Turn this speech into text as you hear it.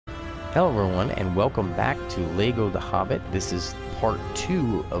Hello everyone and welcome back to Lego the Hobbit. This is part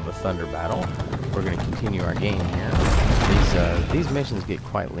 2 of a Thunder Battle. We're going to continue our game here. These missions get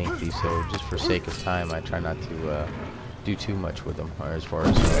quite lengthy, so just for sake of time I try not to do too much with them, or as far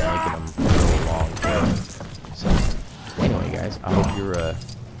as making them go long. So anyway guys, I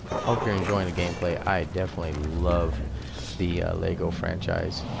hope you're enjoying the gameplay. I definitely love the Lego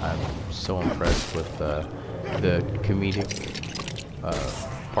franchise. I'm so impressed with the comedic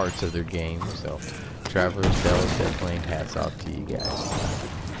parts of their game. So Traveler's Tale is definitely hats off to you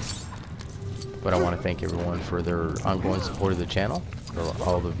guys. But I want to thank everyone for their ongoing support of the channel, for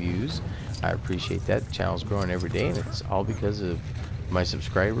all the views. I appreciate that. The channel's growing every day, and it's all because of my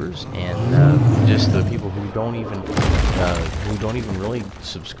subscribers and just the people who don't even really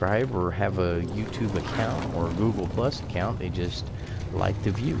subscribe or have a YouTube account or Google Plus account. They just like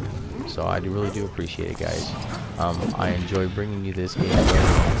the view. So I really do appreciate it, guys. I enjoy bringing you this game. Like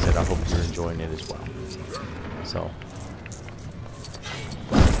I said, I hope you're enjoying it as well. So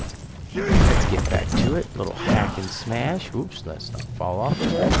let's get back to it. Little hack and smash. Oops, let's not fall off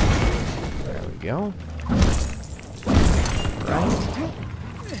of that. There we go. Right.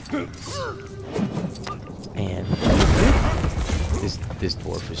 And this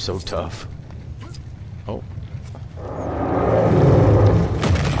dwarf is so tough. Oh.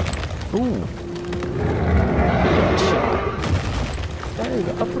 Ooh. There you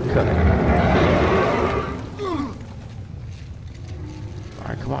go, uppercut.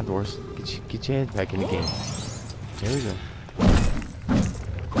 Alright, come on, Doris. Get your head back in the game. Here we go.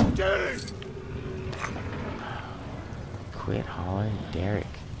 Quit hollering, Derek.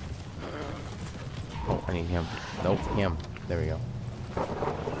 Oh, I need him. Nope, him. There we go.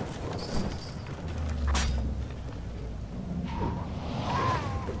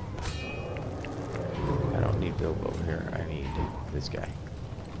 I don't need Bilbo here. I need this guy.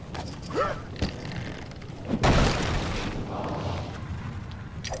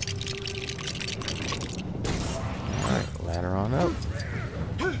 Alright, ladder on up.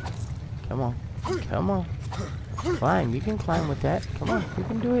 Come on. Come on. Climb. You can climb with that. Come on. You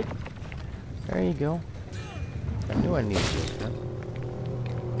can do it. There you go. I knew I needed you. Huh?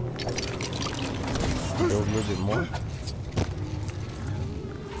 Build a little bit more.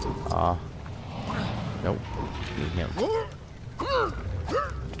 Nope. Need him.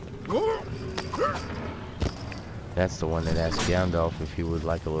 That's the one that asked Gandalf if he would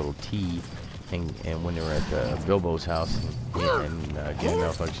like a little tea, and when they were at Bilbo's house, and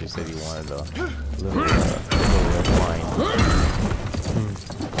Gandalf actually said he wanted a little red wine.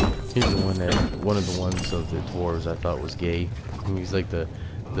 He's the one of the ones of the dwarves I thought was gay. He's like the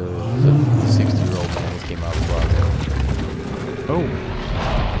 60-year-old man that came out of the closet. Oh,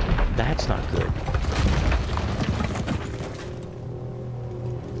 that's not good.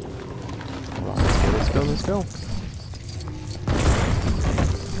 Come on, let's go, let's go.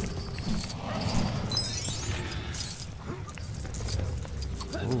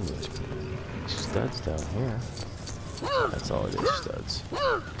 Ooh, there's studs down here. That's all it is, studs.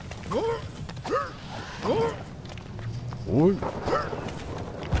 Ooh.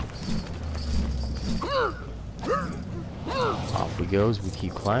 Off we goes, we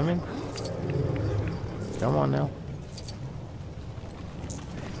keep climbing. Come on now.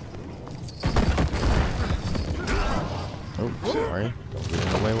 Oh, sorry. Don't get in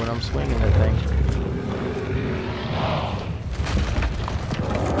the way when I'm swinging that thing.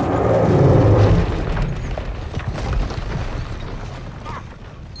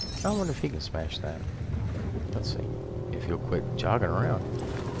 I wonder if he can smash that. Let's see if he'll quit jogging around.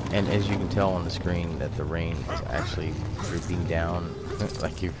 And as you can tell on the screen, that the rain is actually dripping down,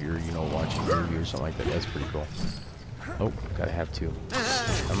 like if you're, you know, watching a movie or something like that. That's pretty cool. Oh, gotta have two.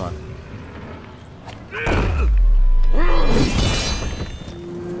 Come on.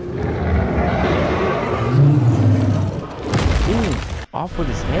 Ooh, off with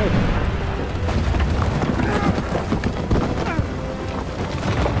his head.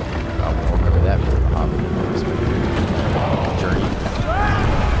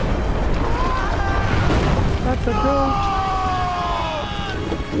 The goat.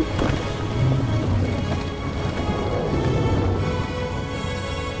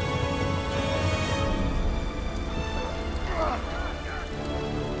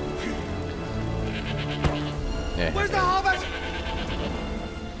 Yeah. Where's the Hobbit?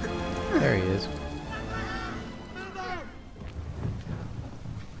 There he is.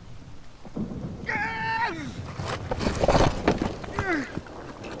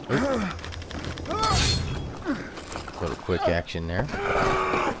 Little quick action there.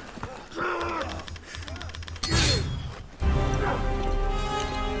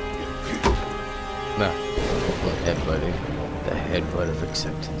 Headbutting. The headbutt of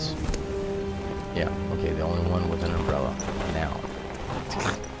acceptance. Yeah, okay, the only one with an umbrella. Now.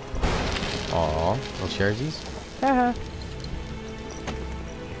 Aw, little sharesies. Haha.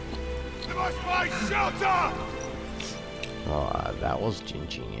 Oh, that was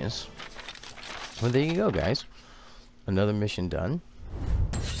ingenious. Well, there you go, guys. Another mission done.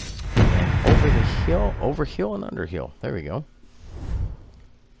 And over the hill, over hill and under hill. There we go.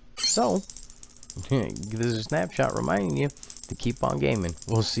 So, this is a snapshot reminding you to keep on gaming.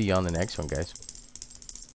 We'll see you on the next one, guys.